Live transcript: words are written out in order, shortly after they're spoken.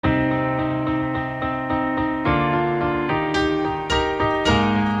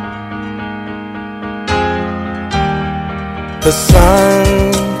The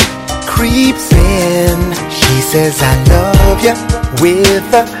sun creeps in. She says I love you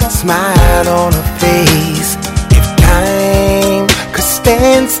with a smile on her face. If time could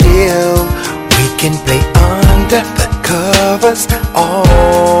stand still, we can play under the covers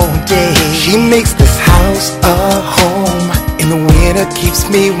all day. She makes this house a home. In the winter keeps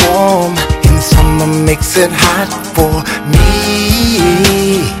me warm. In the summer makes it hot for me.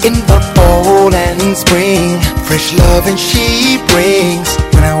 In the fall and spring, fresh loving she brings.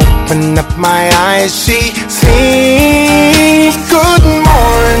 When I open up my eyes, she sings. Good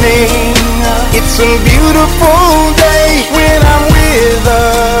morning. It's a beautiful day when I'm with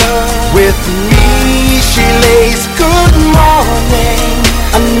her. With me she lays. Good morning.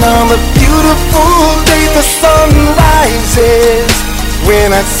 Another beautiful day. The sun rises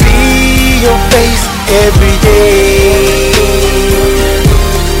when I see your face every day.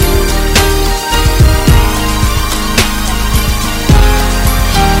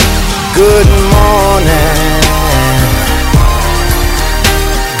 Good morning.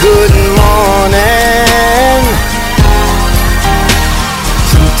 Good morning.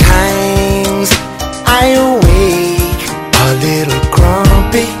 Sometimes I awake a little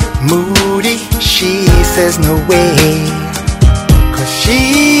grumpy, moody. She says no way, 'cause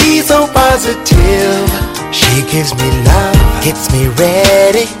she's so positive. She gives me love, gets me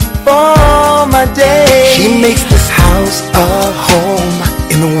ready for my day. She makes this house a home.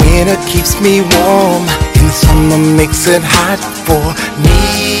 In the winter keeps me warm. In the summer makes it hot for me.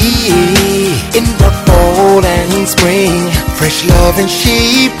 In the fall and spring, fresh loving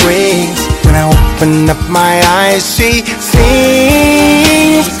she brings. When I open up my eyes, she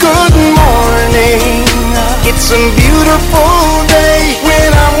sings. Good morning. It's a beautiful day when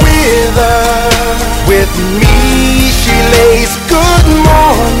I'm with her. With me she lays. Good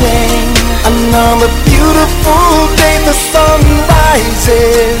morning. Another beautiful day. The sun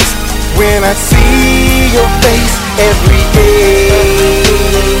rises when I see your face every day.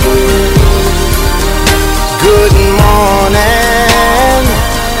 Good morning.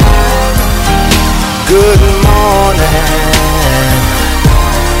 Good morning.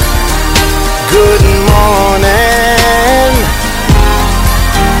 Good morning.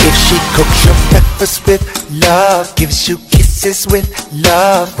 If she cooks your breakfast with love, gives you kisses with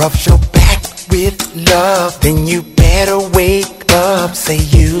love, rubs your back with love, then you better wake up. Say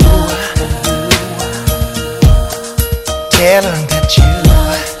you. Tell her that you.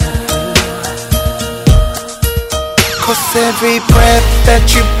 'Cause every breath that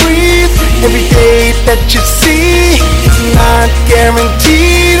you breathe, every day that you see, it's not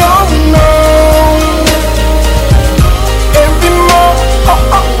guaranteed, oh no. Every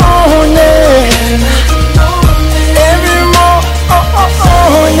morning, every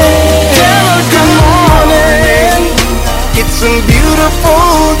morning, tell her good morning. It's a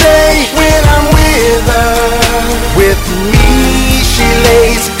beautiful day when I'm with her. With me she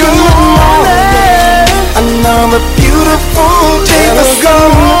lays. Good morning. Another beautiful day. The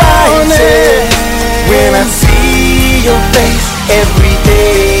sun rises when I see your face every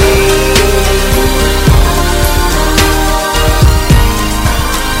day.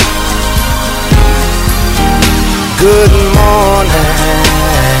 Good morning.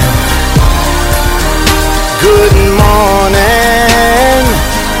 Good morning.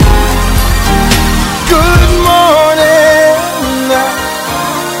 Good morning.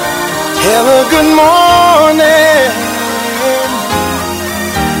 Have a good morning.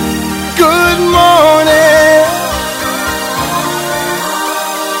 Good morning.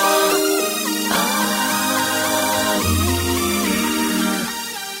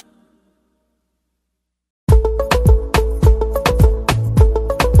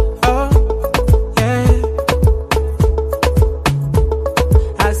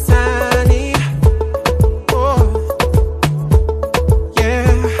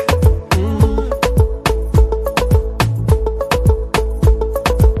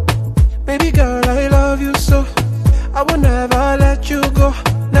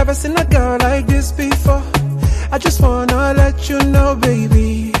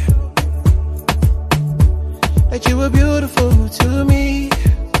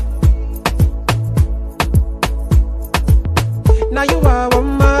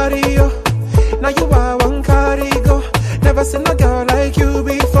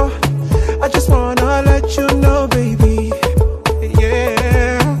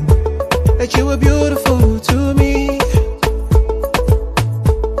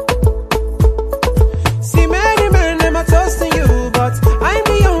 But I'm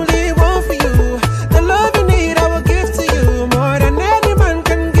the only one for you. The love you need I will give to you more than ever.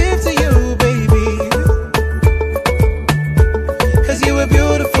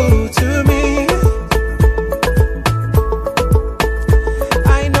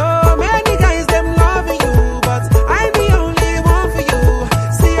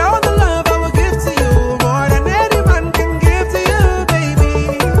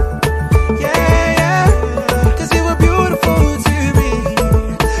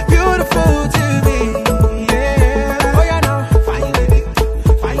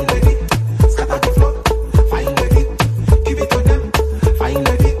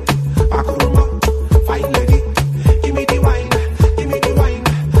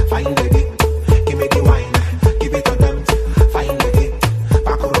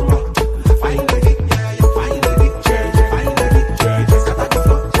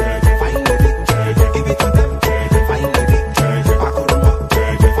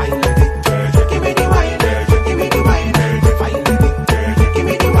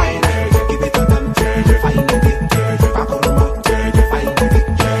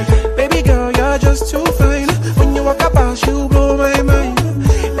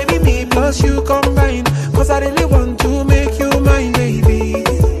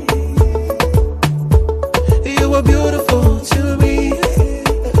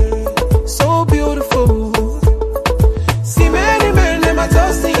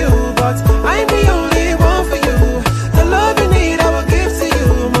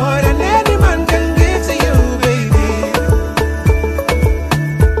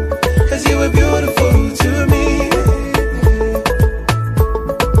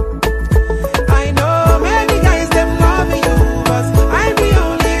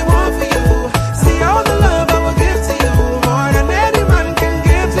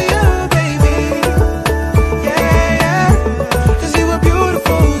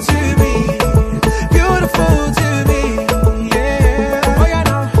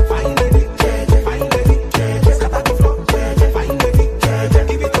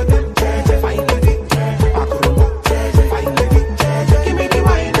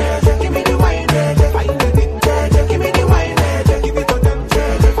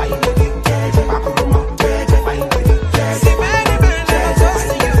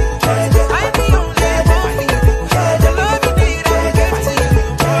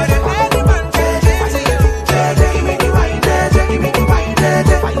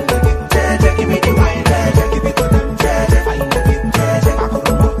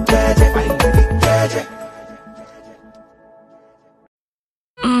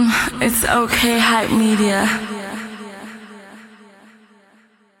 It's okay, hype media.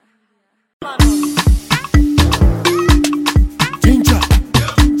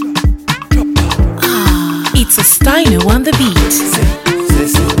 It's a Steiner on the beat.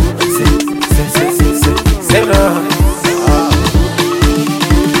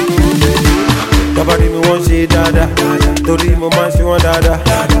 Nobody me want say dada. Don't leave my man, she want dada.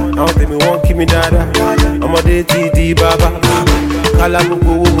 Now tell me want keep me dada. I'm a day TD baba. Kala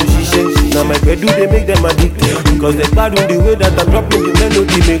go shishe. Now my bed do they make them addicted. Cause they bad on the way that I'm dropping the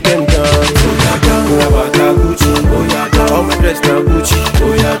melody make them dance. Bata Gucci, all my dress na Gucci.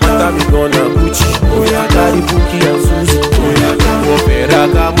 Mata me gonna Gucci. Daddy Buki and Susie. Lufila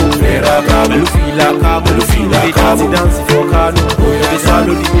Kamu. They dance for Kano. They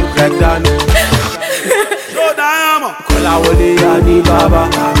swallow the milk like Dano. Kolawole Ani Baba,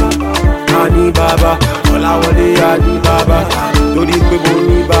 Ani Baba, Kolawole Ani Baba, Dodi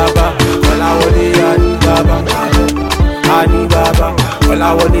Kweboni Baba, Kolawole Ani Baba, Ani Baba,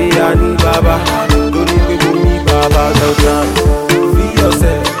 Kolawole Ani Baba, Dodi Kweboni Baba. Now dance, free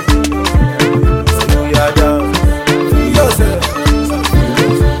yourself, say we are down, free yourself,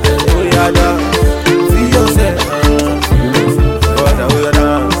 we are down, free yourself, but now we are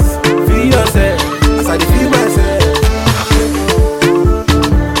dance, free yourself, as I feel myself.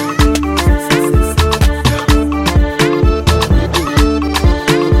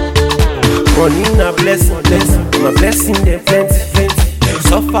 Money na blessing, my blessing they plenty.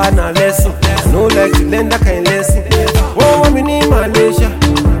 Suffer na lesson, I no like to lend that kind lesson. Oh, I'm in Malaysia,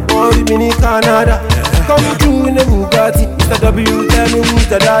 oh, I'm in Canada. Come through in the Bugatti, Mr. W, tell me who's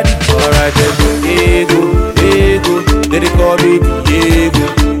the daddy. Alright then, Ego, they call me Diego.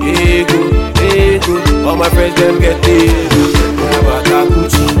 All my friends them get Ego. Bata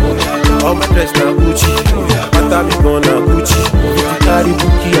Gucci, all my dress na Gucci. Mata me gonna Gucci, Daddy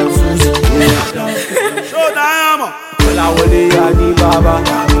Buki and Susie. Kolawole Ani Baba,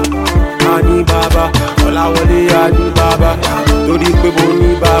 Ani Baba, Kolawole Ani Baba, Dodi Kweboni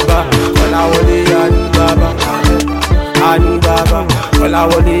Baba, Kolawole Ani Baba, Ani Baba,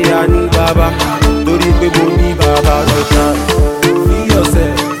 Kolawole Ani Baba, Dodi Kweboni Baba. Now dance, free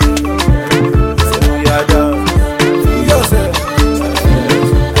yourself, say we are down, free yourself,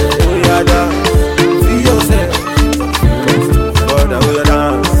 we are down, free yourself, but now we are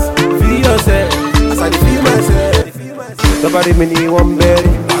dance, free yourself, as I feel myself. Nobody me need one berry,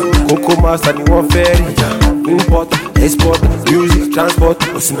 Coco Master need one ferry. Import, export, music, transport,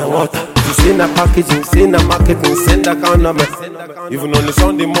 what's in the water? You say na packaging, say na marketing, send account number. Even on the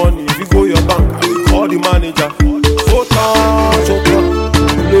Sunday morning, if you go your bank, I will call the manager. So tough, you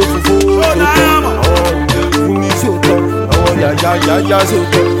know for I want you need so tough. I want ya, so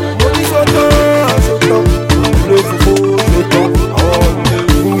tough. Money so tough, you know for so tough. I want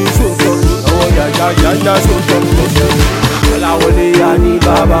you need so tough. I want ya, so tough. Kolawole Ani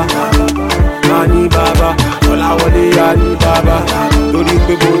Baba, Ani Baba, Kolawole Ani Baba, Dodi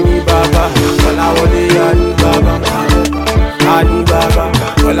Kweboni Baba, Kolawole Ani Baba, Ani Baba,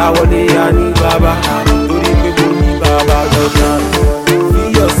 Kolawole Ani Baba, Dodi Kweboni Baba. Now dance, free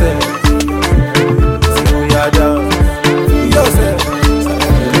yourself, say we are down, free yourself,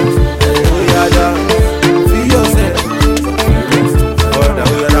 we are down, free yourself, but now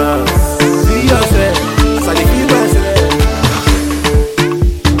we are down, free yourself, as I feel myself.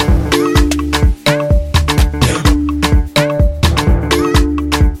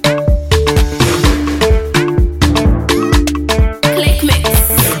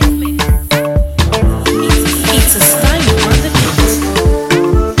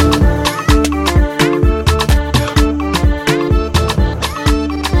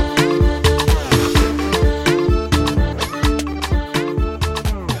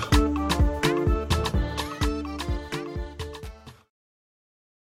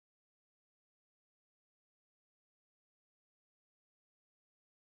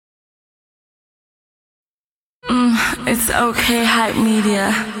 It's okay, hype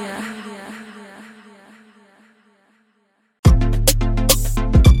media.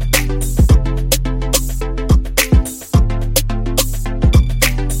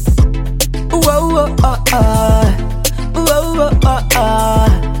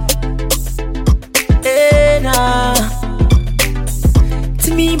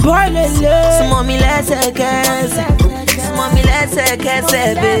 Timmy boy, mommy, let's baby.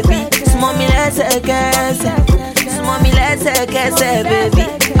 Mommy, let's baby.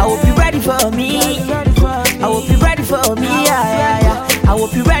 I hope you ready for me. I hope you ready for me. Yeah. I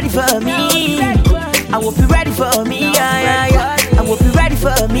hope you ready for me. I hope you ready for me. Yeah. I hope you ready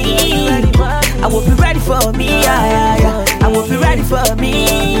for me. I hope you ready for me. Yeah. I hope you ready for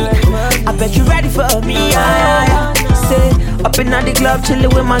me. bet you ready for me, Say, up in the club,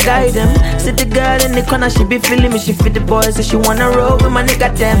 chillin' with my guy, them. See the girl in the corner, she be feeling me. She feel the boys, so she wanna roll with my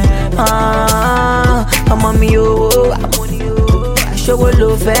nigga, them. I'm on me, oh, I'm on you. I show a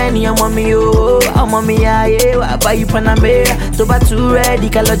love, Fanny, I'm on me, oh, I'm on me, yeah. I buy you Panamera, so but too ready,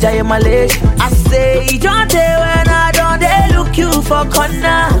 Kaloja, in Malaysia. I say, don't tell when I don't they look you for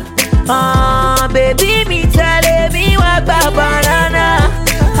corner. Baby, me telling me what banana.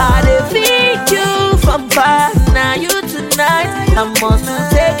 How they feed you from far. Now you tonight, I must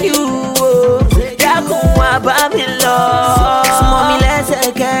take you. Yakuwa baby love. Mommy, let's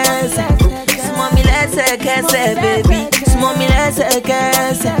kiss. Mommy, let's kiss, baby. Mommy, let's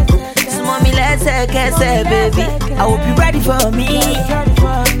kiss. Mommy, let's kiss, baby. I hope you ready for me.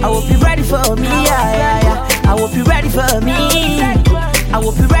 I hope you ready for me, yeah. I hope you ready for me. I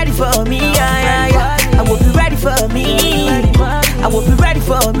hope you ready for me, yeah. I hope you ready for me. I hope you ready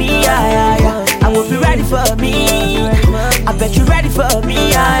for me, yeah. I hope you ready for me. I bet you ready for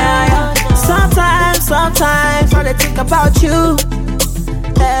me, yeah. Sometimes, all I think about you.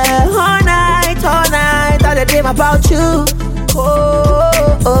 All night, all I dream about you.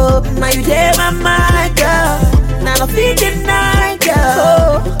 Oh, now you take my mind, girl. Now I'm feeling night,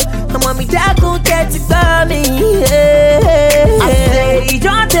 girl. Mommy, that gon' get it for me. I say,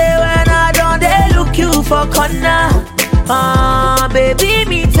 don't tell when I don't they look you for corner. Baby,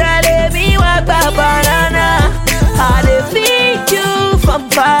 me telling me what banana. How they feed you from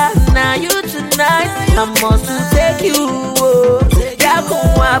far. Now you tonight, I must take you.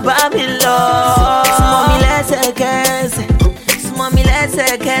 Yakuwa baby love. Mommy, let's kiss. Mommy, let's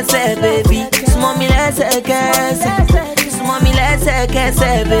kiss, baby. Mommy, let's kiss. Mommy, let's kiss,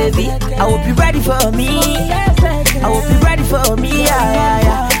 baby. I hope you ready for me. I hope you ready for me,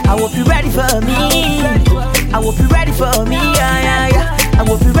 yeah. I hope you ready for me. I hope you ready for me, yeah. I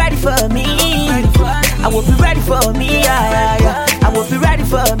hope you ready for me. I hope you ready for me, yeah. I hope you ready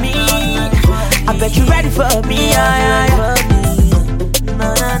for me. I bet you ready for me, yeah.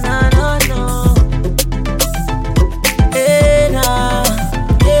 No. Hey, nah.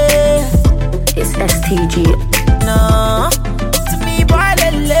 Yeah. It's STG. No, to me, boy,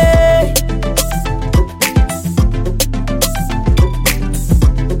 lele.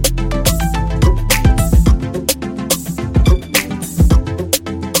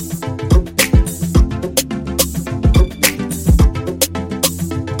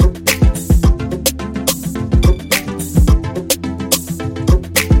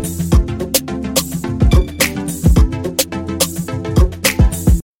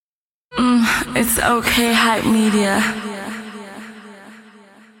 It's okay, hype media.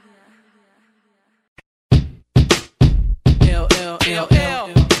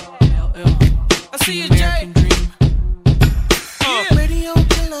 I see you, Jay. Radio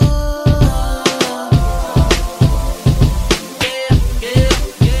killer.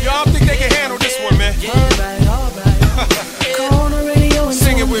 Y'all think they can handle this one, man?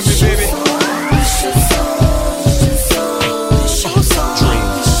 Sing it with me, baby.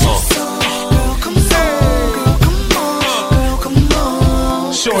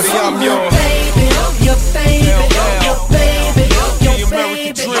 Shorty, I'm your baby, your baby, your baby, your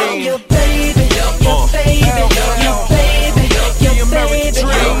American dream, your baby, your baby, your baby, your American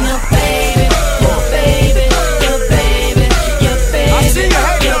dream, your baby, your baby, your baby, your baby, I see you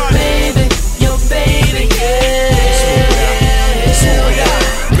hating on your baby, yeah.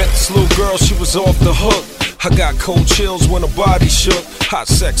 Met this little girl, she was off the hook. I got cold chills when her body shook. Hot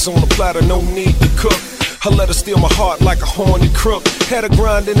sex on the platter, no need to cook. I let her steal my heart like a horny crook. Had her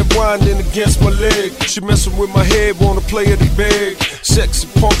grinding and grinding against my leg. She messing with my head, wanna play it big. Sexy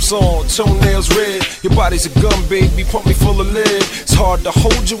pumps on, toenails red. Your body's a gun, baby, pump me full of lead. It's hard to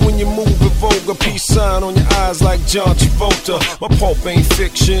hold you when you move in vulgar. Peace sign on your eyes like John Travolta. My pulp ain't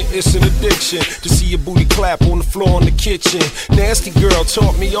fiction, it's an addiction. To see your booty clap on the floor in the kitchen. Nasty girl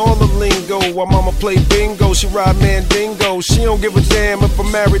taught me all the lingo. While mama play bingo, she ride mandingo. She don't give a damn if I'm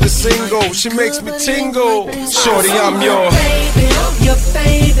married or single. She makes me tingle. Shorty, I'm your baby, your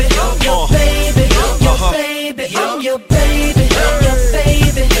baby, your baby, your baby, your baby, your baby, your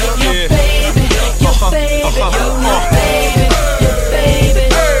baby, your baby, your baby, your baby,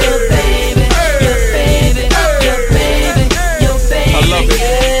 your baby, your baby, your baby, your baby. I love it.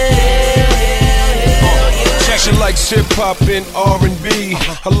 Check it like hip hip-hop and R&B.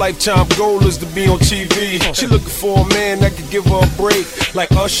 Her lifetime goal is to be on TV. She looking for a man that could give her a break,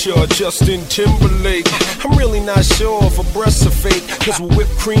 like Usher or Justin Timberlake. I'm really not sure if her breasts are fake, cause with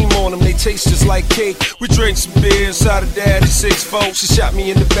whipped cream on them, they taste just like cake. We drank some beer inside of Daddy's 6-4. She shot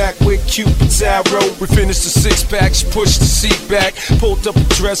me in the back with Cupid's arrow. We finished the six-pack, she pushed the seat back, pulled up a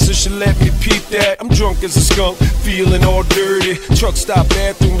dresser, she let me peep that. I'm drunk as a skunk, feeling all dirty. Truck stop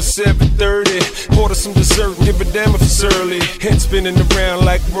bathroom at 7:30. Order some dessert, give a damn if it's early. Head spinning around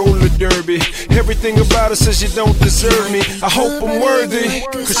like roller derby. Everything about her says you don't deserve me. I hope I'm worthy,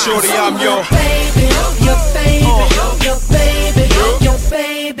 cause shorty, I'm your baby, your baby, your baby, your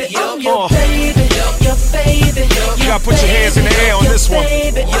baby, your baby, your baby. You gotta put your hands in the air on this one.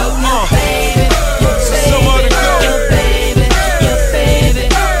 So some other girl.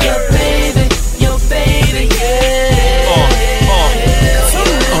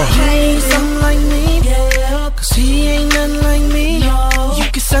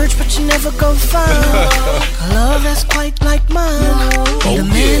 Search, but you never go find a love that's quite like mine. Need a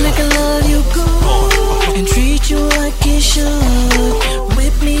man that can love you good and treat you like he should.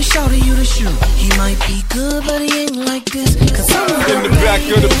 Whip me, shout at you to shoot. He might be good, but he ain't like this. Cause I'm in the back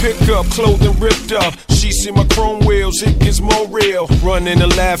of the pickup, clothing ripped up. She see my chrome wheels, it gets more real. Running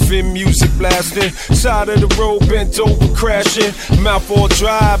and laughing, music blasting. Side of the road, bent over, crashing. Mouth all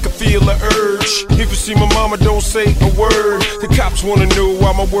dry, could feel the urge. If you see my mama, don't say a word. The cops wanna know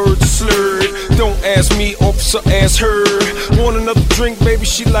why my words are slurred. Don't ask me, officer, ask her. Want another drink, baby,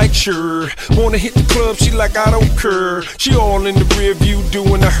 she like sure. Wanna hit the club, she like I don't care. She all in the rear view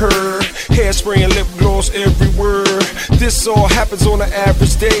doing a her. Hairspray and lip gloss everywhere. This all happens on an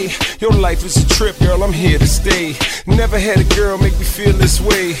average day. Your life is a trip, girl, I'm here to stay. Never had a girl make me feel this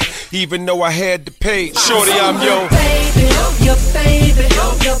way, even though I had to pay. Shorty, I'm your baby, your baby,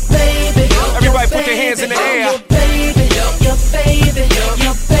 your baby. Everybody put their hands in the air. Your baby, your baby,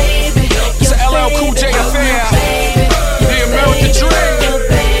 your baby. It's a LL Cool J affair. The American dream.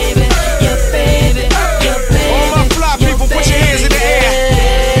 All my fly people, put your hands in the air.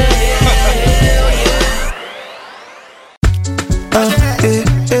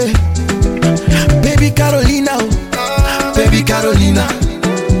 Baby Carolina, oh. Baby Carolina.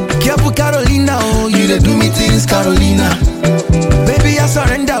 Careful Carolina, oh. You dey do me things, Carolina. Baby, I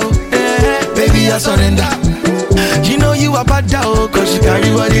surrender, oh. Baby, I surrender. You know you are bad, oh. Cause you carry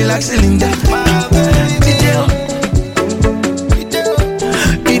body like cylinder. Detail.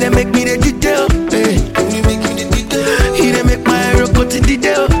 He dey make me the detail. He dey make my hero go to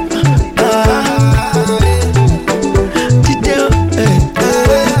detail.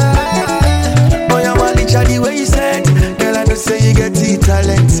 Say you get the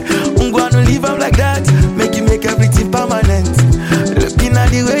talent. I'm gonna leave up like that. Make you make everything permanent. Looking at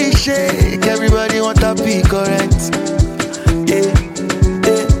the way you shake, everybody want to be correct. Yeah,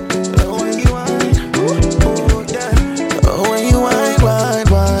 yeah. When you whine, oh yeah. When you whine,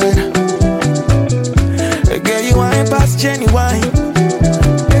 whine. Girl, you whine past Jenny wine.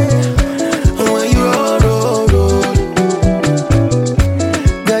 When you roll.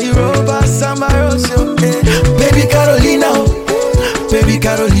 Girl, you roll past Samba Rosso. Baby Carolina, oh. Baby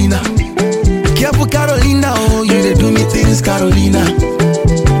Carolina. Careful Carolina, oh. You dey do me things, Carolina.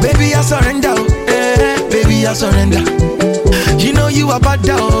 Baby, I surrender, oh. Baby, I surrender. You know you are bad,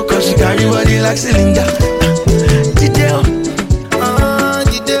 oh. Cause you carry body like cylinder. Detail.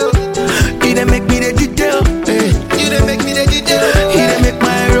 Detail. You dey make me the detail. You dey make me the detail. You dey make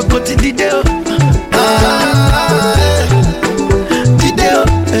my hero go to detail. Detail.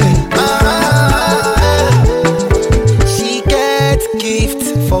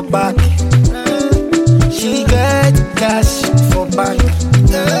 For back, she get cash for back.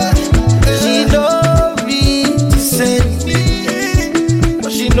 She no read to send me,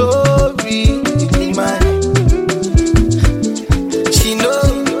 but she no read the man. She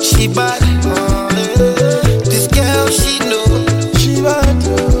know she bad. This girl she know she bad.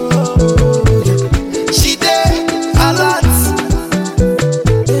 She there a lot.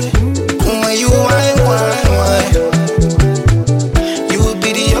 When you whine.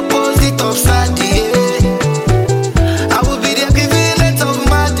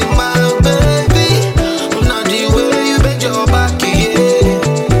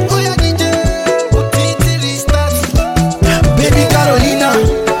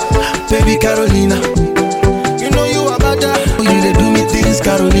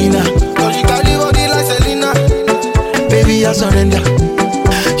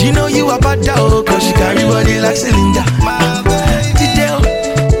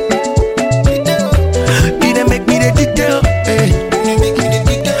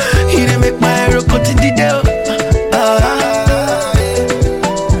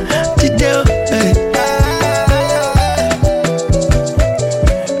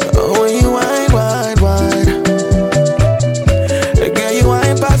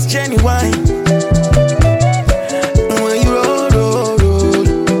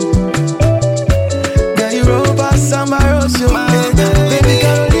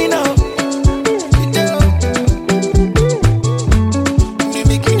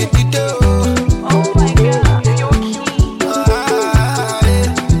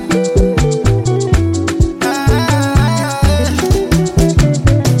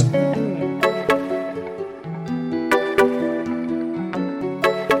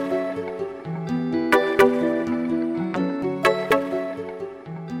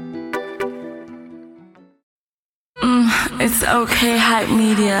 okay, hype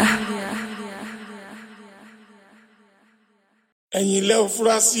media. Ẹ̀yin lẹ ò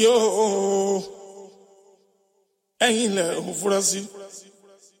fura sí o. Ẹ̀yin lẹ ò fura sí.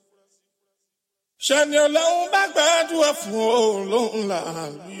 Ṣẹ́ni Ọlọ́run bá gbàdúrà fún o lóhùn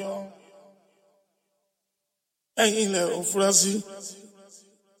làálùyọ. Ẹ̀yin lẹ ò fura sí.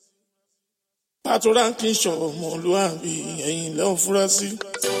 Pàtó ránkì ṣọ̀rọ̀ ọmọlúwàbí ẹ̀yin lẹ ò fura sí.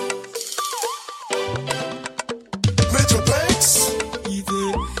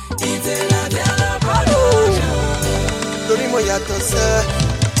 Torí mo yàtọ̀ sẹ́,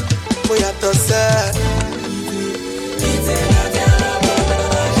 mo yàtọ̀ sẹ́.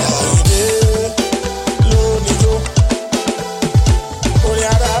 Àyìndé lónìí jó, orí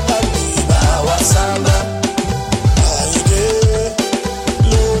ara bá mi bá wa sábà. Àyìndé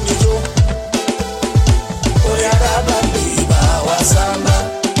lónìí jó, orí ara bá mi bá wa sábà.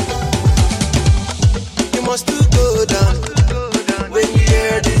 You must do go down when you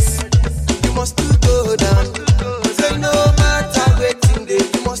hear this. You must do go down. No matter waiting day,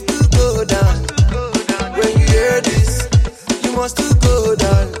 you must do go down. When you hear this, you must do go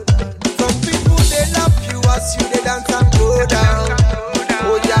down. Some people they love you as you they dance and go down.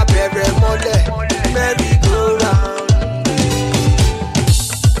 Oh yeah, baby, mole, merry go round.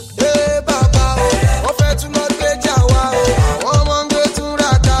 Hey Baba, oh, ofe tu not be jawa, oh, omo go to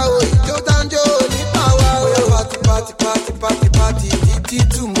raka, oh, jo tanjo ni power, oh, party, party, party, party, party, titi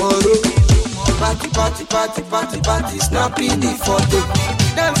tomorrow. Party, party, party, party, party, snapping the photo.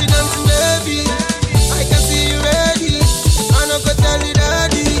 Dancing, dancing, baby. I can see you ready. I know go tell you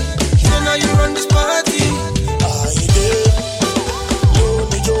daddy. You know you run this party. Àyìndé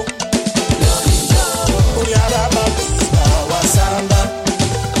lónìí jó, orí ara bá mi bá wa sábà.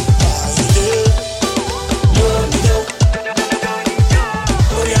 Àyìndé lónìí jó,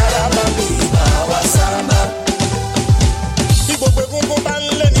 orí ara bá mi bá wa sábà. Bí gbogbo egungun bá ń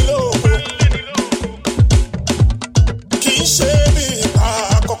lé ní lóko. Ṣé bí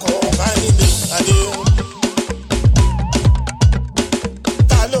àkọ́kọ́ Àyìndé adé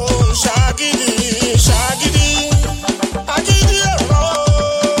ta ló ń ṣàgídí ṣàgídí agídí ẹ̀rọ.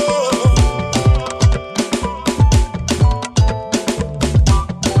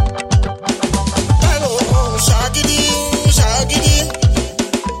 Ta ló ń ṣàgídí ṣàgídí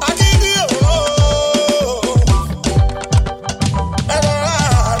agídí ẹ̀rọ. Ẹ̀rọ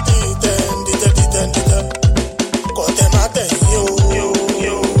àti dìtẹ̀.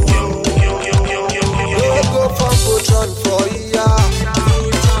 Loko from Botron for ya.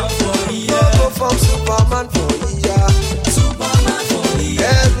 Loko from Superman for ya.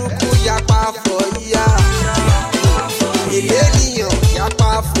 Eruku yapa for ya. Ènìyàn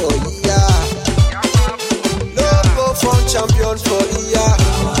yapa for ya. Loko from Champion for ya.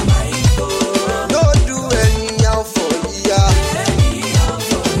 No do anyhow for ya.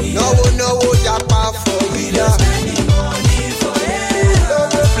 No yapa for ya.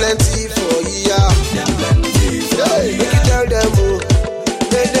 Plenty for ya. Hey, make you tell them oh,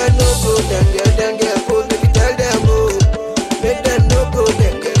 make them no go, then get pulled. Make you tell them oh, make them no go,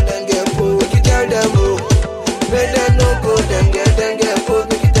 then get pulled. Make you tell them oh, make them no go, then get pulled.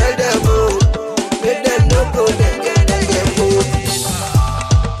 Make you tell them oh, make them no go, then get pulled.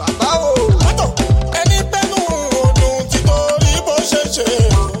 Baba oh, ẹni pẹ̀lú ọdún tí torí bó ṣe ṣe,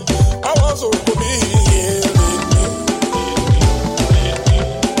 àwọn sòkò bí èrè ni.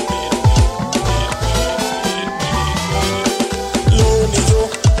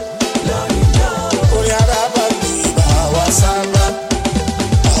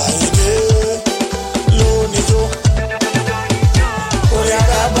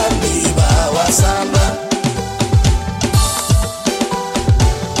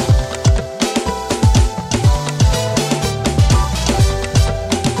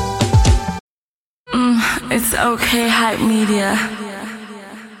 It's okay, hype media.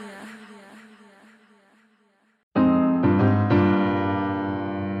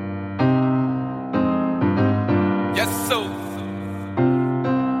 Yes, so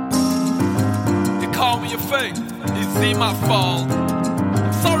they call me a fake. It's ain't my fault.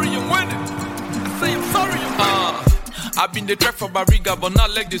 I'm sorry I'm winning. I say I'm sorry I'm winning. I've been the track for Barriga, but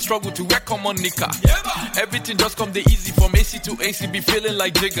not like the struggle to work on Monica. Everything just come the easy from AC to AC, be feeling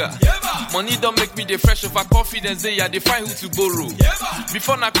like Jigger. Money don't make me the fresh of a confidence, they they find who to borrow.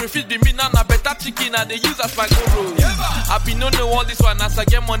 Before na crayfish be me now na better chicken and they use as my guru. I be no all this one as I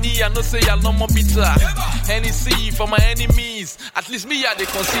get money, I know say y'all no more bitter. Hennessy for my enemies, at least me I they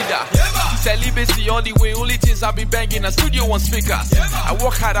consider. Celibacy all the way, only things I be banging a studio on speakers. I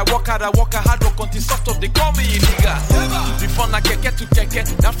work hard, work hard until soft up they call me illegal. Before na keke to keke,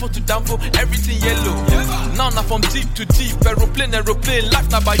 danfo to danfo, everything yellow. Now na from deep to deep, aeroplane, life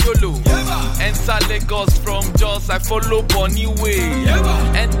na by YOLO. Enter Lagos from Jos, I follow Bonny way.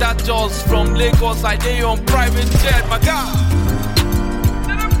 Enter Jos from Lagos, I dey on private jet, my God.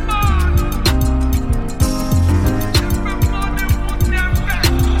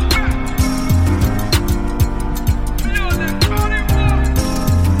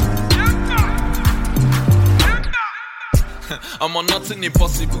 I'm on nothing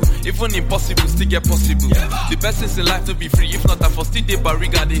impossible. Even impossible still get possible. The best things in life to be free. If not, I for still dey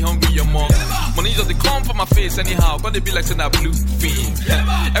barriga, they hungry your mom. Money just they come from my face anyhow. Gonna be like saying that blue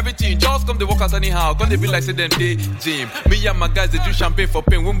film. Everything just come they walk out anyhow. Gonna be like say them they gym. Me and my guys they do champagne for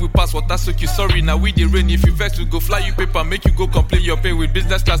pain. When we pass water soak you sorry. Now we the rain. If you vex we go fly you paper. Make you go complain your pain with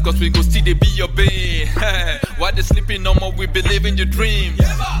business class. Cause we go still they be your bane. Why they sleeping no more? We believe in your dream.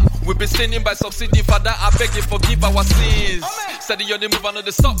 We be sinning by succeeding. Father I beg you forgive our sins. Steady on the move, I know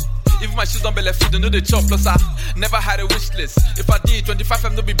the stop. If my shoes don't be left, they know the chop. Plus I never had a wish list. If I did 25,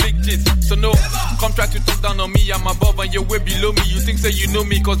 I'm no be big kids. So no, come try to talk down on me. I'm above and you're way below me. You think say you know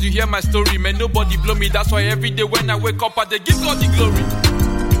me, cause you hear my story. Man, nobody blow me. That's why every day when I wake up, I they give God the glory.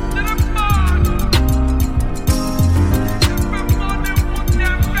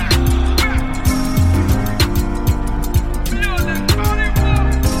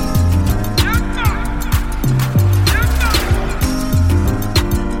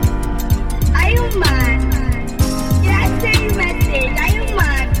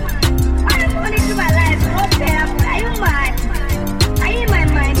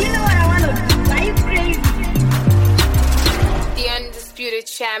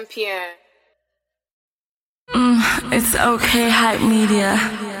 Champion. It's okay, hype media.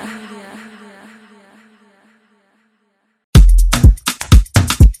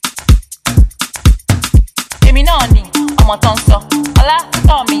 Èmi náà ni ọmọ tó ń sọ. Ọlá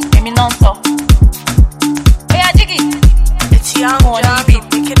tọ́ mi, èmi náà ń sọ. Oya Jiggy. It's Young Javi,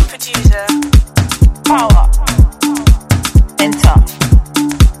 wicked producer. Power. Enter.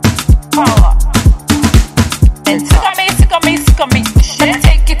 Power. Enter. Sick of me. Let me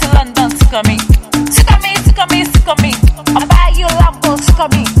take you to London, sick of me. Sick of me. I'll buy you a Lambo, sick of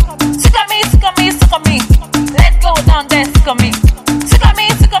me. Sick of me. Let's go down there, sick of me. Sick of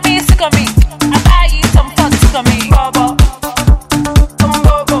me. I'll buy you some fun, sick of me. Bobo.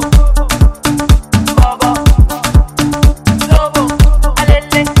 Lobo.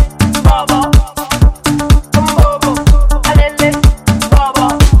 Alele. Bobo. Alele. Bobo.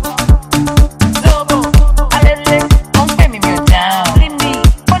 Lobo. Alele.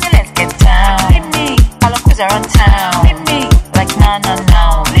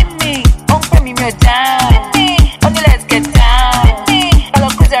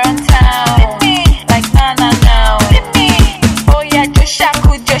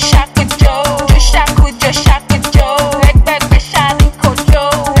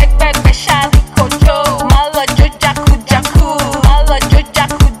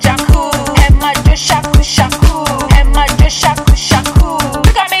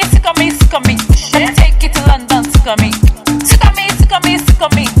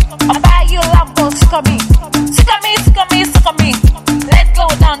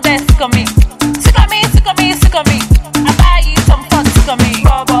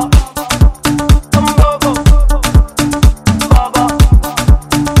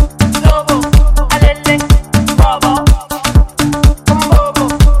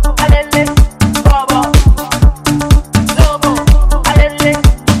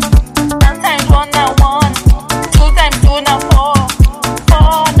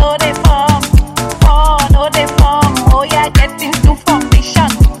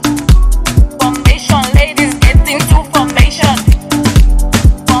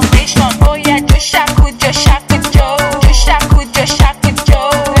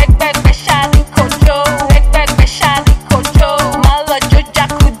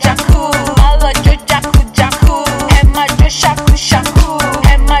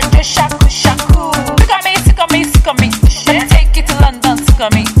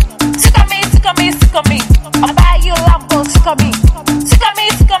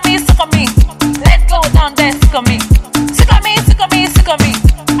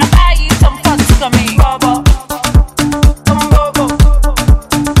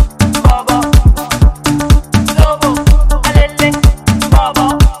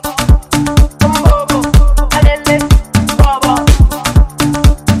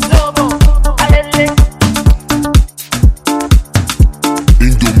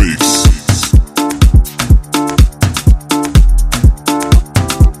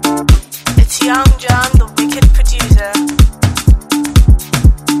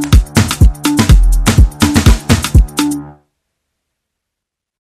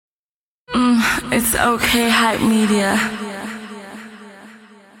 It's okay, hype media.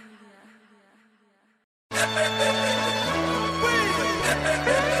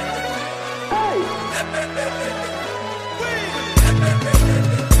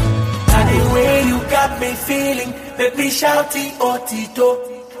 And the way you got me feeling, make me shouty, oh Tito,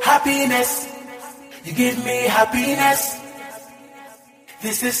 happiness. You give me happiness.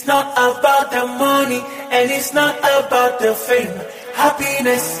 This is not about the money, and it's not about the fame.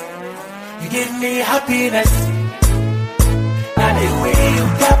 Happiness. You give me happiness. And the way you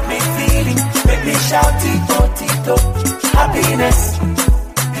got me feeling, make me shouty, oh Tito, happiness.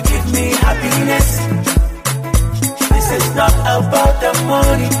 You give me happiness. This is not about the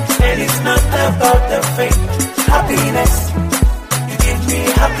money, and it's not about the fame. Happiness. You give me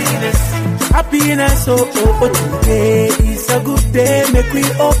happiness. Happiness, oh, oh, oh, today is a good day. Make we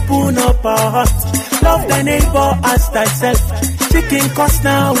open up our hearts. Love thy neighbor as thyself. Chicken cost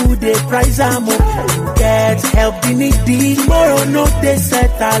now, who they price am up. Get help the needy. Tomorrow no they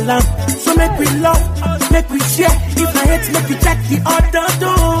set alarm. So make we love, make we share. If I hate, make we check the other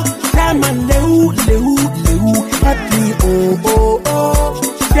door. Damn and lehu, lehu, lehu. Help me, oh, oh,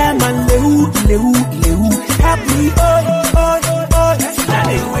 oh. Damn and lehu, lehu, lehu. Help me, oh, oh, oh, oh. Now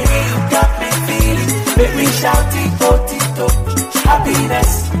the way you got me feeling, make me shout it, oh, Tito.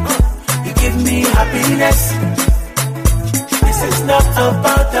 Happiness, you give me happiness. This is not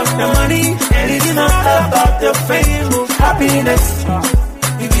about the money, and it's not about the fame. Happiness,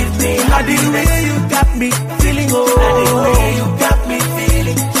 you give me happiness. The way you got me feeling, oh, the way you got me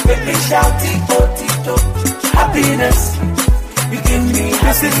feeling, make me shout it, oh, Tito. Happiness, you give me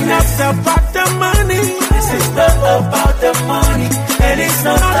happiness. This is not about the money. This is not about the money, and it's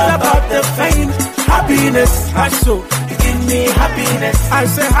not about the fame. Happiness, I so you give me happiness. I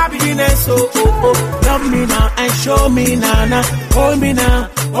say happiness, oh, oh, oh. Love me now and show me now, now. Hold me now,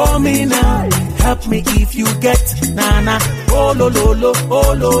 hold me now. Help me if you get nana. Oh lo lo lo,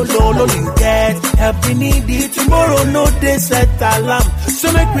 oh lo lo lo. You get help me needy. Tomorrow no they set alarm.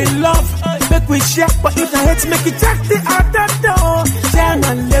 So make me love, make we share. But if I hate, make it jack the other door.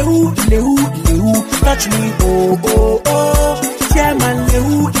 Chairman lehu, lehu, lehu. Touch me, oh oh oh. Chairman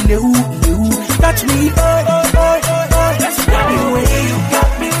lehu, lehu, lehu. Touch me, oh oh oh oh. That's the way you got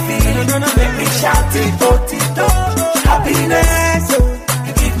me feeling. Make me shout it, oh Tito. Happiness,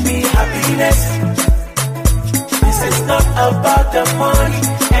 you give me happiness. This is not about the money,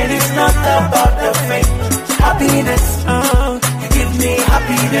 and it's not about the fame. Happiness, you give me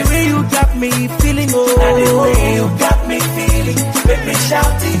happiness. The way you got me feeling, oh. And the way you got me feeling, make me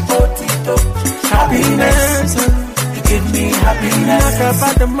shout it, oh Tito. Happiness, you give me happiness. Not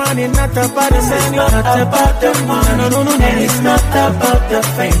about the money, not about the money, not about the money, no, no, no, and it's not about the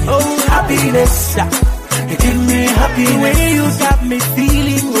fame. Oh, happiness. You give me happy way you got me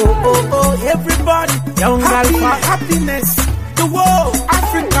feeling, oh, oh, oh, everybody, young happy, happiness, the world,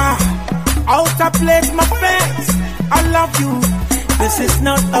 Africa, outer place, my friends, I love you. This is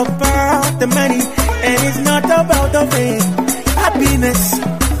not about the money, and it's not about the fame. Happiness,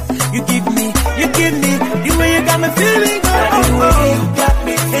 you give me, the way you got me feeling, oh, oh, the way you got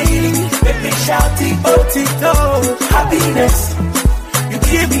me feeling, make me shout it, oh, Tito, happiness. You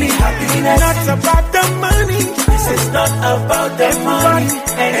give me happiness. Not about the money. This is not about the money,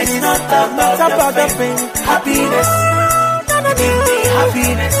 and it's not about the fame. Happiness. Give me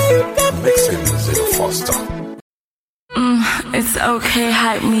happiness. Mixing Zero Foster. It's okay,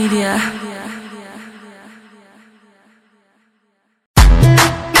 hype media.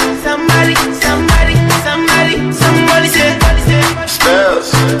 Somebody say. Spells.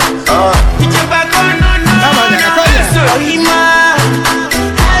 Put your back on, no. Ohima,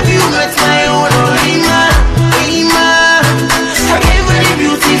 have you met my own Ohima? Ohima, I gave her the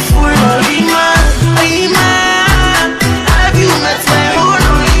beautiful Ohima. Ohima, have you met my own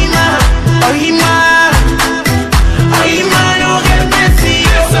Ohima? Ohima, don't get messy.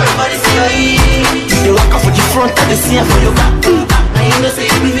 Somebody say Ohima. You walk up for the front and the scene for your back. I ain't no say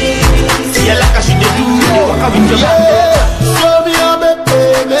baby. See you like I should do. You walk up with your back. Show me your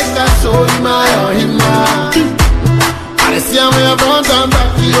baby, make I show you my Ohima. I see I'm here front and back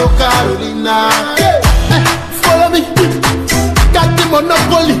to your Carolina. Follow me, got the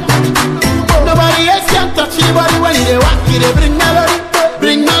monopoly. Nobody else can touch anybody when they walk. They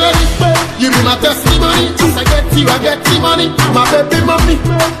bring melody. You be my testimony. As I get you, I get the money. My baby mommy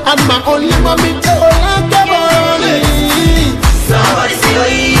and my only mommy. Somebody say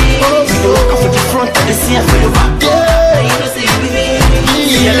oh, you don't walk up for the front and the scene for your back. I ain't no say baby.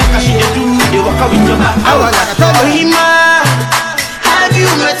 See you like I should do. They walk up with your back. Ohima, have you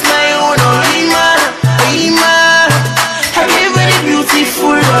met my own Ohima? Ohima, I gave her the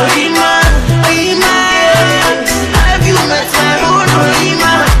beautiful Ohima.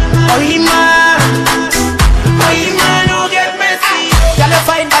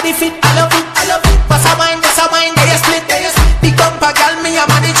 me a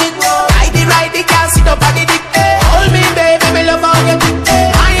manage it. Ride the car, sit up on the dick. Hold me, baby, me love how you dick.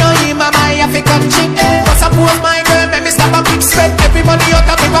 I owe him, mama, I have to come chick. Cause I pose my girl, make me stop a big spread. Everybody out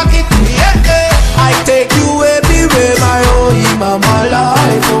of me pocket. I take you everywhere, my owe him, mama,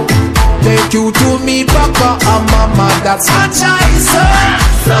 life. Take you to me, papa, and mama, that's my choice.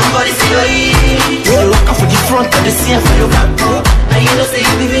 Somebody say you're in. You walk off for the front of the scene for your back. And you know say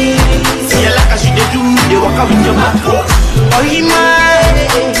you be me. See you like I should do. You walk off with your back. Oh, Ima,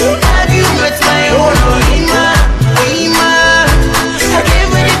 have you met my own Ima? Ima, I gave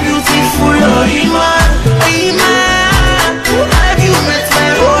me the beautiful Ima. Ima, have you met my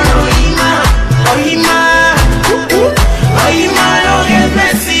own Ima? Ima, Ima, don't get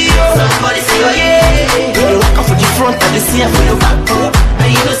messy. Somebody say you're in. You walk off for the front of the scene for your back. And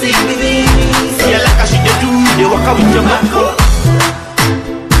you know say you be me. See you like I should do. You walk off with your back.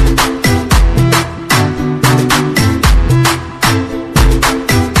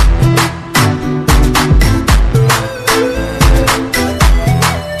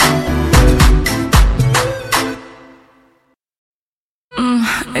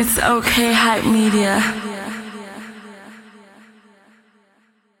 It's okay, hype media.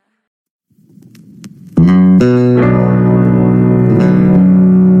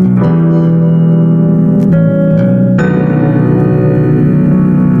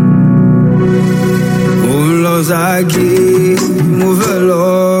 Zaki, move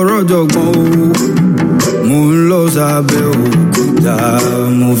loro jogo, mulo zabe okuta,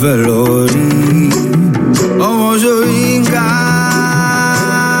 move lori, omo joinga,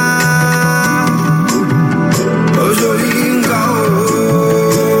 ojoinga,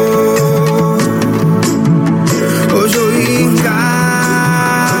 ojoinga,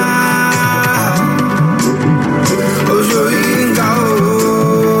 ojoinga.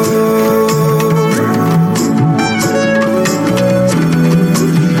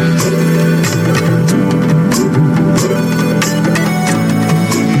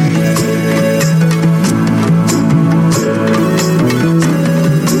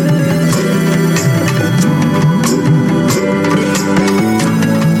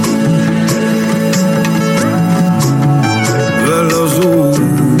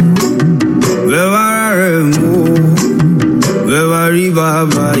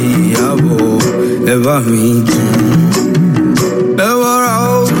 Baba yabo eva mi ever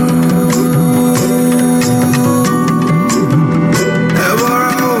out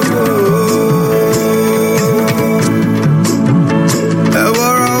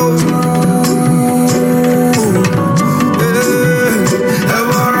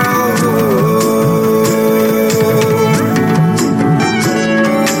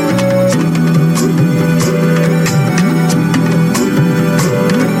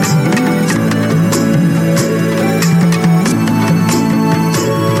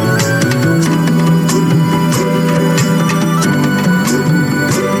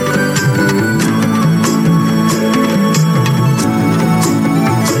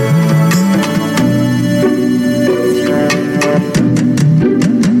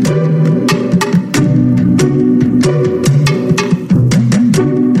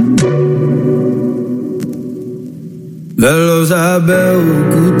Bellows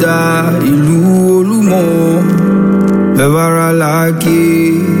Abeokuta, Ilu Olumo, Evara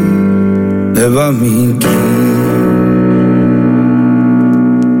Laki, Eva Miki.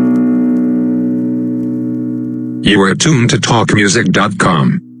 You are tuned to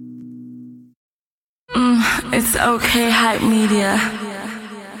talkmusic.com. It's okay, hype media.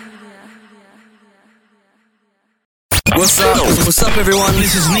 What's up, everyone?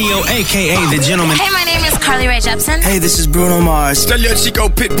 This is Neo, aka The Gentleman. Hey, my name is Carly Rae Jepsen. Hey, this is Bruno Mars. Tell your Chico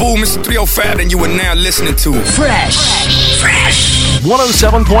Pitbull, Mr. 305, and you are now listening to Fresh.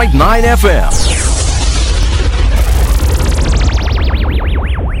 107.9 FM.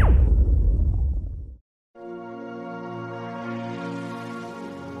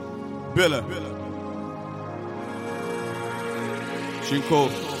 Billa. Chico.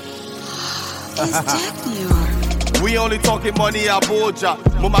 We only talking money at Boja.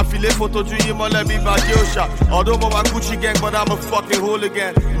 Mama file photo to you, let me back your shot. Although Mama Gucci gang, but I'm a fucking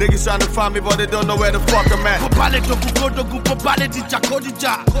hooligan. Niggas trying to find me, but they don't know where the fuck I'm at. Popale dogu godogu, popale dija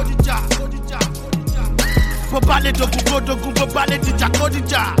kodija. Popale dogu godogu, popale dija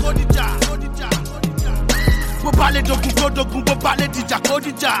kodija. Popale dogu godogu, popale dija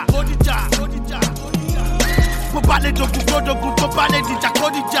kodija. Popale dogu godogu, popale dija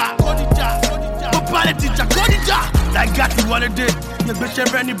kodija. Popale dija kodija. Like got you what it did, you bitch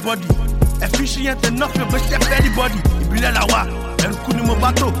have anybody. Efficient enough, you bitch have anybody. Ibile la wa, el kuni mo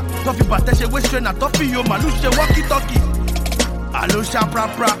bato. Toffee bateshe we straight na toffee yo malushe walkie talkie. àló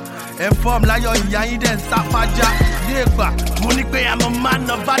ṣàprapra. Inform láyọ̀ ìyá yín dẹ̀ ń sáfájá. Yéègbà, mo ní pé I'm a man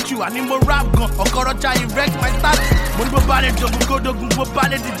of virtue. Àní mo rap gan, ọ̀kọ́rọ́jà erect my status. Mo ní bó bá lè dogun kó dogun, bó bá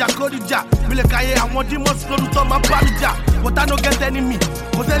lè dìjà kó dìjà. Mi lè káyé àwọn demons lórúkọ máa bá mi jà. But I no get enemy,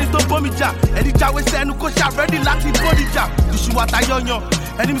 kò sẹ́ni tó bó mi jà. Ẹni jáwé sẹ́nu kó ṣàrẹ́dì láti bódìjà. Ìṣùwàtà yọ̀yàn,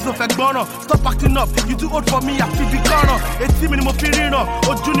 ẹni mi sọ fẹ́ gbọ́ràn. Stop acting up, you too old for me, àfi fi kọ́ràn. Etí mi ni mo fi ríran,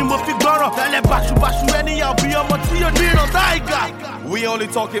 ojú ni mo fi gbọ́ràn. Tẹ́lẹ̀ báṣubàṣu ẹniyàn bí ọmọ tí yóò níran táìgà. We only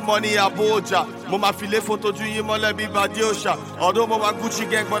talking money Abuja. Mo ma file photo ju yin mole bi Badiosha. Although mo ma Gucci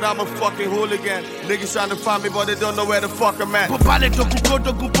gang, but I'm a fucking hooligan. Niggas trying to find me, but they don't know where the fuck I'm at. Popale dogu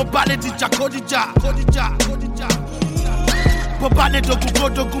godogu, popale dija kodija, kodija, kodija. Popale dogu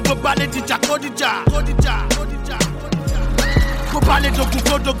godogu, popale dija kodija, kodija, kodija. Popale dogu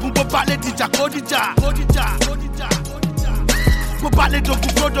godogu, popale dija kodija, kodija, kodija. Popale dogu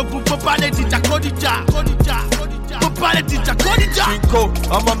godogu, popale dija kodija, kodija, kodija. Popale dija kodija. Chico,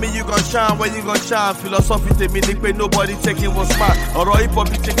 I'm me, you gon' shine when you gon' shine. Philosophy te me nipe nobody taking what's mine. Oro hip hop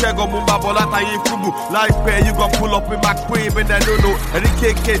te kego mumba bola ta ye fubu. Like pay you gon' pull up in my queen, but I don't know. And the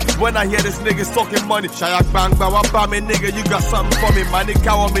KK, when I hear this niggas talking money, shayak bang bang wapa me nigga, you got something for me. Man,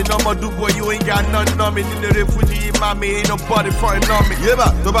 nigga want me no more do boy, you ain't got nothing on me. Need the refugee mommy, ain't nobody frontin' on me. Yeah,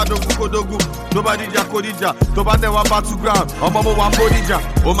 ba, doba dogu kodogu, doba dija kodija, doba de wa battleground. Omo mo wa bodija,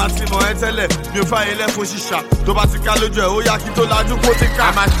 o ma ti mo entele, mi o fa ele fo shisha. Doba ti ka lojo e, o ya ki to laju ko ti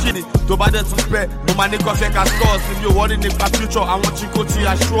ka machine. Doba de tun pe, mo ma ni ko fe ka scores. Mi o worry nípa future, àwọn Chico ti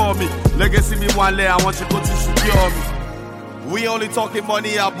assure me. Legacy mi wan le, àwọn Chico ti secure me. We only talking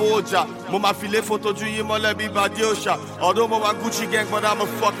money Abuja. Mo ma file photo ju yin mole bi Badiosha. Although mo ma Gucci gang, but I'm a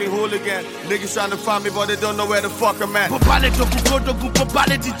fucking hooligan. Niggas trying to find me, but they don't know where the fuck I'm at. Popale dogu godogu,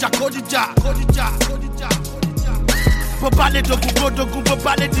 popale dija kodija, kodija, kodija. Popale dogu godogu,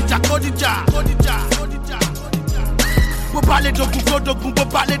 popale dija kodija, kodija, kodija. Popale dogu godogu,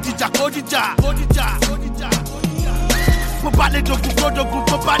 popale dija kodija, kodija, kodija. Popale dogu godogu,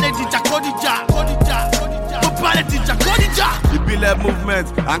 popale dija kodija, kodija, kodija. Popale dija kodija. Ìbílẹ̀ movement,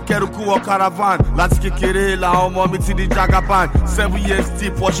 Ankeruku or caravan. Láti kékeré làwọn ọmọ mi ti di jagaban. 7 years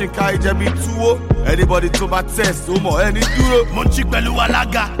deep, watching ká ìjẹ́ bí túwó. Anybody tó bá test, ó mọ̀ ẹni dúró. Mo ń jí pẹ̀lú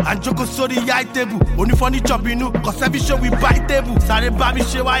alága, à ń jókòó sórí yáì table. Onífọ́ní chop inú, cause every show we buy table. Sáré bá mi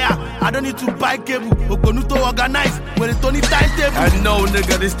ṣe wáyà, I don't need to buy cable. Ògbónú tó organize, wèrè tó ní timetable. And no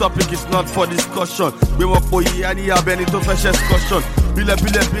nigga, this topic is not for discussion. Gbé wọn po yìí, ẹni abẹni tó fẹ́ ṣe excursion.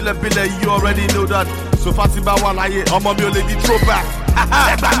 Bílẹ̀, you already know that. So Fatiba wà láyé, ọmọ mi ò lè di throwback.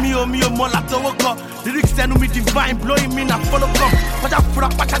 Ẹgbà mi ò mọ látọwọ́ kọ. Lyrics ẹnu mi divine, blowing me na follow come. Pàjá fura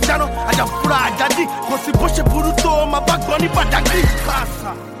pàjá jáná, àjà fura àjádì. Kò sí bó ṣe burú tó, máa bá gbọ́ ní pàjágì.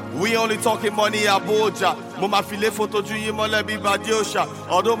 We only talking money Abuja. Mo ma file photo ju yin mole bi Badiosha.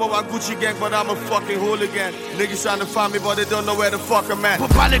 Although mo ma Gucci gang, but I'm a fucking hooligan. Niggas trying to find me, but they don't know where the fuck I'm at.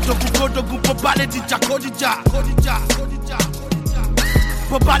 Popale dogu godogu, popale dija kodija, kodija, kodija.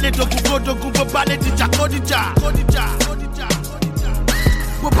 Popale dogu godogu, popale dija kodija, kodija, kodija.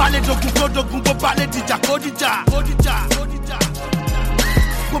 Popale dogu godogu, popale dija kodija, kodija, kodija.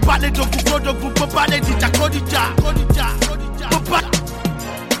 Popale dogu godogu, popale dija kodija, kodija, kodija. Popale.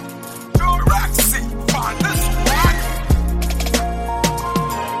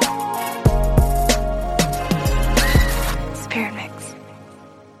 Spirit Mix.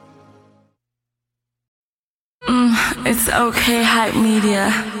 It's okay, hype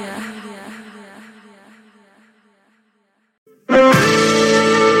media.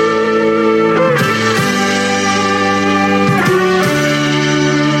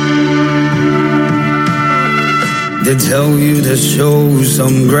 They tell you to show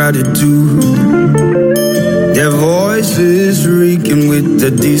some gratitude. Their voices reeking with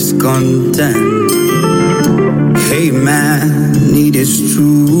the discontent. Hey man, it is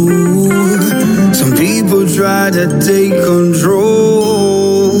true. Some people try to take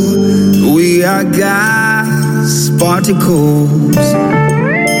control. We are gas particles,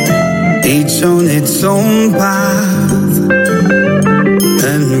 each on its own path,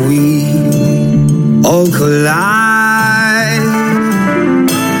 and we all collide.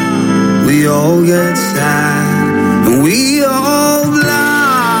 We all get sad, and we all blind.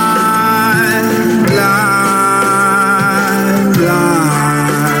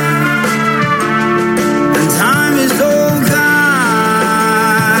 And time is so kind.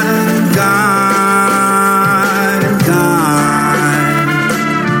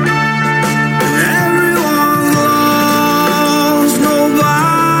 And everyone goes, nobody's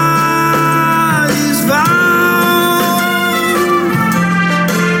found.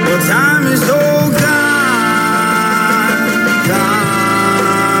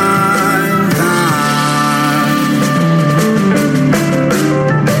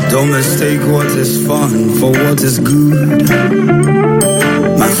 Don't mistake what is fun for what is good.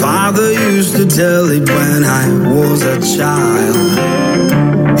 My father used to tell it when I was a child.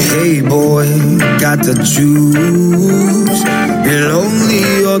 Hey boy, got to choose. You're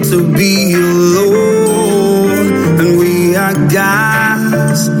lonely or to be alone. And we are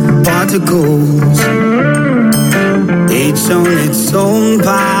gas particles, each on its own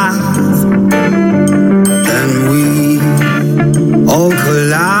path. And we all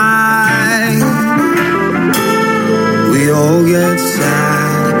collide. We all get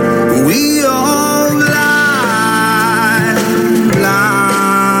sad. We all blind,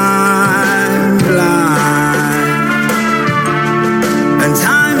 blind, blind. And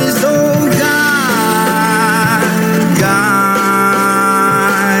time is so kind,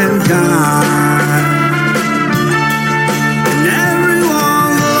 kind, kind. And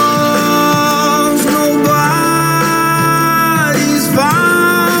everyone loves nobody's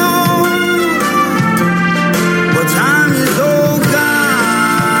found. But time is so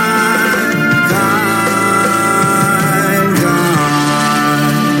kind, kind, kind.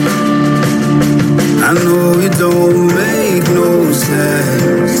 I know it don't make no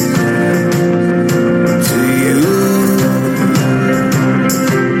sense to you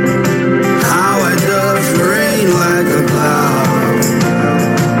how I just rain like a cloud.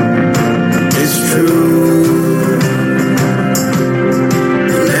 It's true,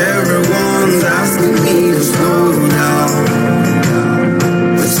 and everyone's asking me to slow down.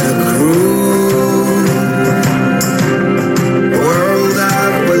 It's a cruel world I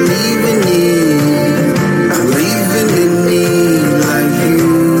believe in need. I'm leaving in need like you.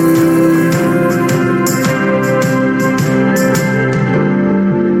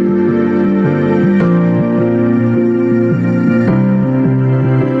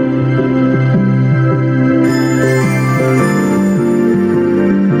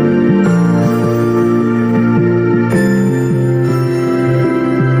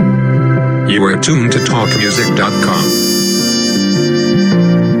 You are tuned to talkmusic.com.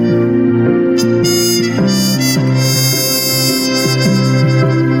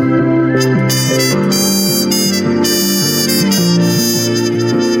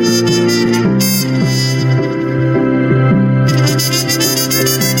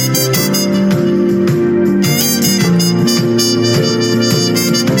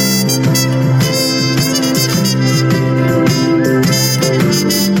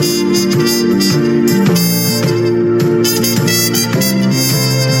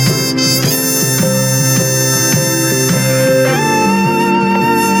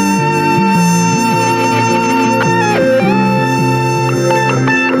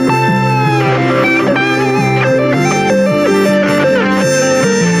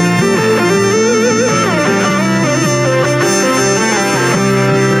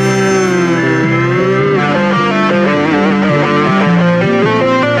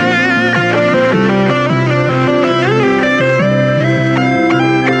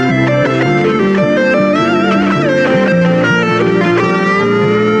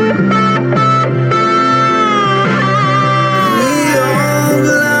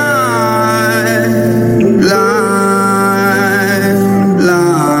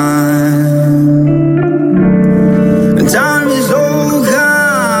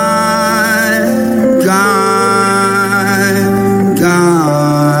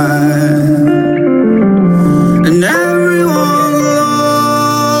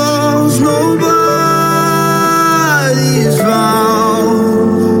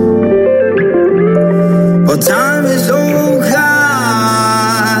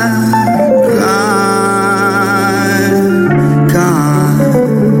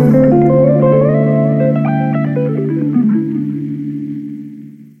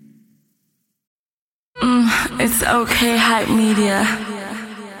 It's okay, hype media.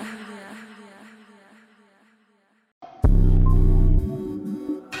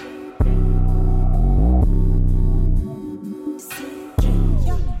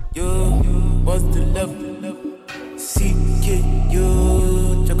 What's the level? CK,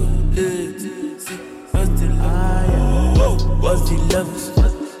 yo, chocolate. What's the level? What's the levels?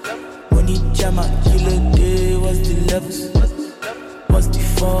 Money jama, killer day. What's the levels? What's the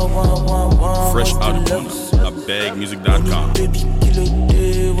 411? Fresh out of bonus. Bagmusic.com. Baby, killer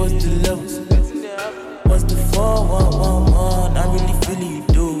day. What's the levels? What's the 411? I really feel it,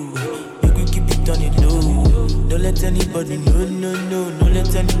 though. You can keep it on your low. Don't let anybody know, no. Don't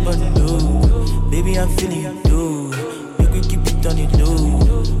let anybody know. Baby, I'm feeling it, though. You can keep it on your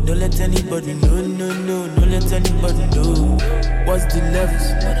low. Don't let anybody know, no. Don't let anybody know. What's the levels?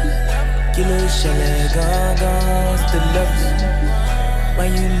 Kilo shale gaga, what's the levels? When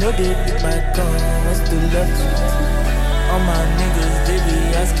you know they pick my gun, what's the love to? All my niggas, they be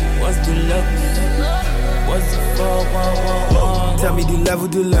asking, what's the love to? What's the 411? Tell me the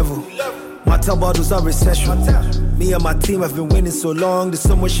level. My top bottles are recession. Me and my team have been winning so long that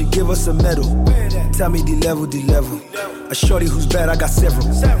someone should give us a medal. Tell me the level. A shorty who's bad, I got several.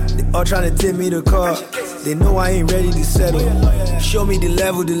 They all trying to take me to court. They know I ain't ready to settle. Show me the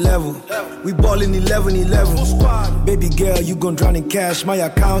level. We ballin' 11. Baby girl, you gon' drown in cash. My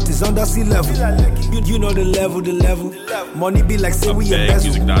account is under sea level. You know the level. Money be like say we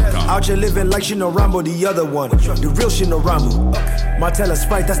embezzle. Out here living like she no Rambo, the other one. The real shit no Rambo. Martella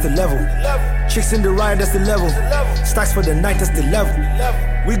Sprite, that's the level. Chicks in the riot, that's the level. Stacks for the night, that's the level.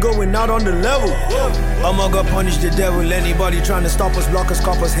 We going out on the level. I'ma go punish the devil. Anybody trying to stop us, block us,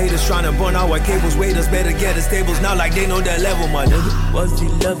 cop us, haters trying to burn our cables. Waiters better get the stables now like they know that level, my nigga. What's the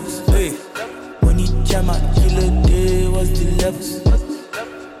levels? Hey. Money jam out, killer day. What's the levels?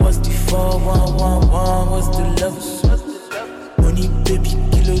 What's the 411? What's the levels? Money baby,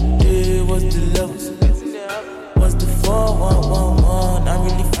 killer day. What's the levels? What's the 411? I'm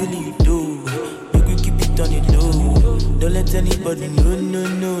really feeling you, dude. Make we keep it on the low. Don't let anybody know,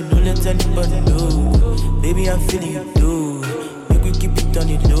 no. Don't let anybody know. Baby, I'm feeling you, dude. Make we keep it on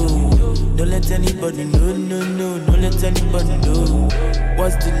the low. Don't let anybody know, no. Don't let anybody know.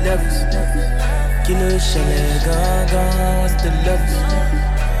 What's the levels? Kilo shale gaga. What's the levels?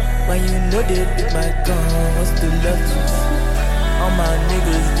 When you know they pick my gun, what's the levels? All my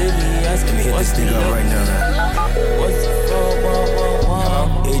niggas, they be asking me what's the levels? Right now, what's the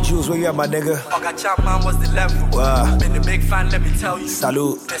 411? Hey Jules, where you at, my nigga? I got chop, man, what's the level? Wow. Been a big fan, let me tell you.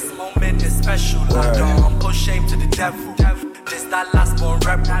 Salute. This moment is special. Like, I'm put shame to the devil. This that last born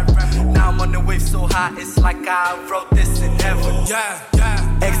rebel. Now I'm on the wave so high, it's like I wrote this in heaven. Yeah.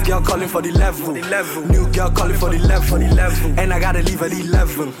 Ex-girl calling for the level. New girl calling for the level. And I gotta leave at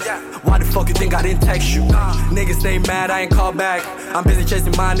 11. Why the fuck you think I didn't text you? Niggas stay mad, I ain't call back. I'm busy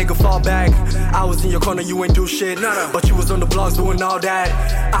chasing my nigga, fall back. I was in your corner, you ain't do shit. But you was on the blogs doing all that.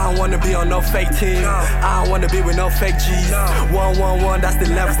 I don't wanna be on no fake team. I don't wanna be with no fake G's. 111, that's the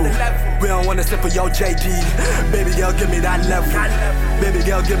level. We don't wanna sit for your JD. Baby girl, give me that level. Baby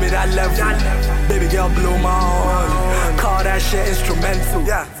girl, give me that level. Baby girl, blow my horn. Call that shit instrumental.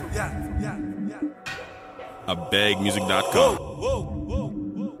 abegmusic.com.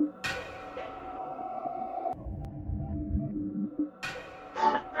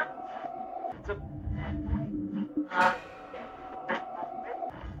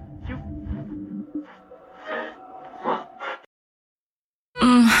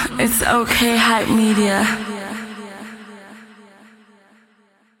 It's okay, hype media.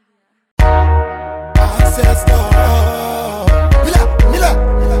 Mila,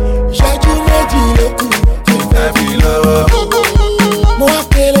 ṣẹ́jú méjì ló kù tí fẹ́ fi lọ́wọ́. Mo wá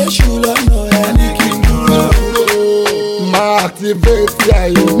kéré ṣù lọ́nà ẹni kí n dúró. Máa activate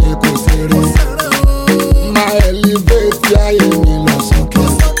ayé mi kò ṣeré. Máa elevate ayé mi lọ sókè.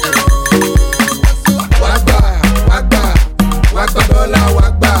 Wá gbà dọ́là wá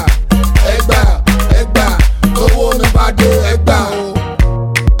gbà. Ẹgbà, owó mi bá dé ẹgbà.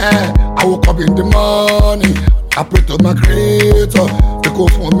 I woke up in the morning, I pray to my creator, they go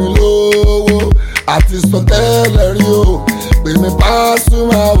for me low. Artist on tẹ́lẹ̀ rí o, pè mí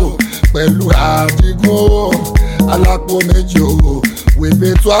Pasuma o, pẹ̀lú Adigun o, alápò méjì o. We be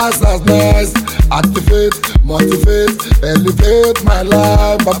twice as nice, activate, motivate, elevate my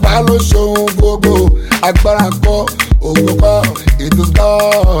life. Bàbá ló ṣohun gbogbo, agbára kọ́, ògo kọ́, it is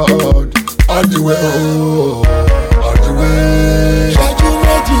God, all the way o, all the way. Ṣáájú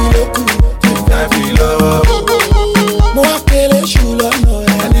méjì ló kù. Fi lọ́wọ́. Mo wá kéré ṣù lọ́nà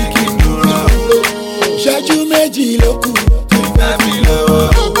ẹni kí n dúró. Ṣẹ́jú méjì ló kù. Fẹ́ fi lọ́wọ́.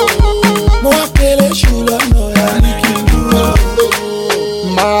 Mo wá kéré ṣù lọ́nà ẹni kí n dúró.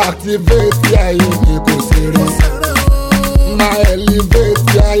 Máa activate ayé mi kò ṣeré. Máa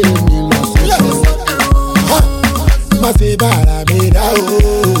elevate ayé mi lọ sókè. Má ṣe bá ara mi dá o,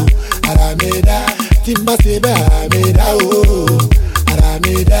 ara mi dá. Tí má ṣe bá ara mi dá o, ara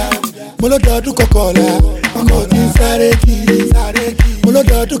mi dá. Mo lọ́dọọdún kọkànlá, ọkọ̀ tí ń sáré kiri. Mo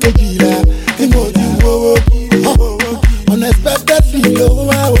lọ́dọọdún kejìlá, tí mo ti wówó kiri. Unexpectedly lówó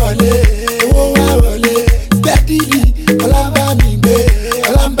wá wọlé. Steadily, ọlá ń bá mi gbé.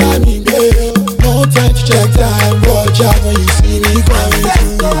 No time to check time, watch out when you see me coming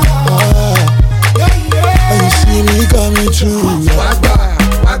through. When you see me coming through. Wá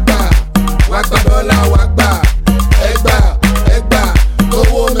gbà dọ́là wá gbà. Ẹgbà.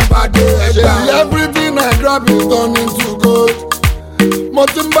 Everything I drop is turn into gold. Mo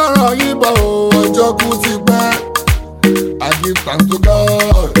ti ń bára yín bọ̀ o, ọjọ́ kú ti pẹ́. I give thanks to God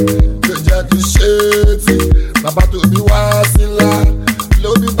boy, ló jẹ́ kí ṣe é tì. Bàbá tó bí wá sílá,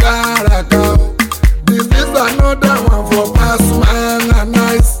 ló bí báràkà. This is another one for Pasuma and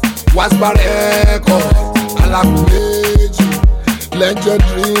Nice. Waspa Records, Alakumeji,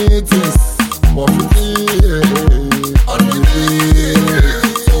 legendary things. Mọ̀fìtì on the beat.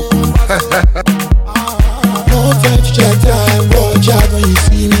 No time to check time, watch out when you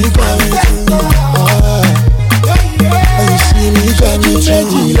see me coming through. When you see me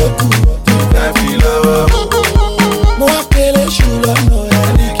trendy, Loko. Mo wá pélé ṣùgbọ́n náà yà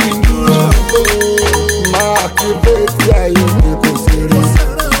ní kí n dúró. Máa activate ayé mi kò sí rí.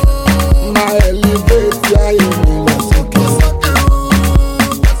 Máa elevate ayé mi lọ sókè.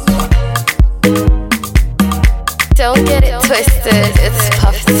 Don't get it twisted, it's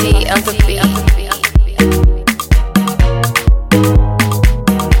Puffy on the beat.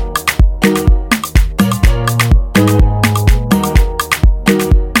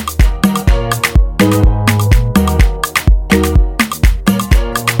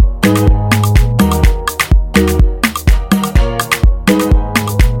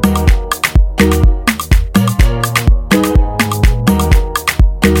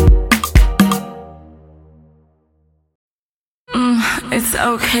 It's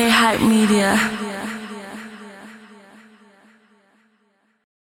okay, hype media.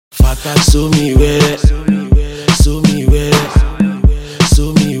 Faka so me where, so me where,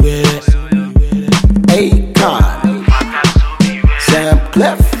 so me where. Hey, God, Sam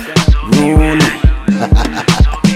Clef, no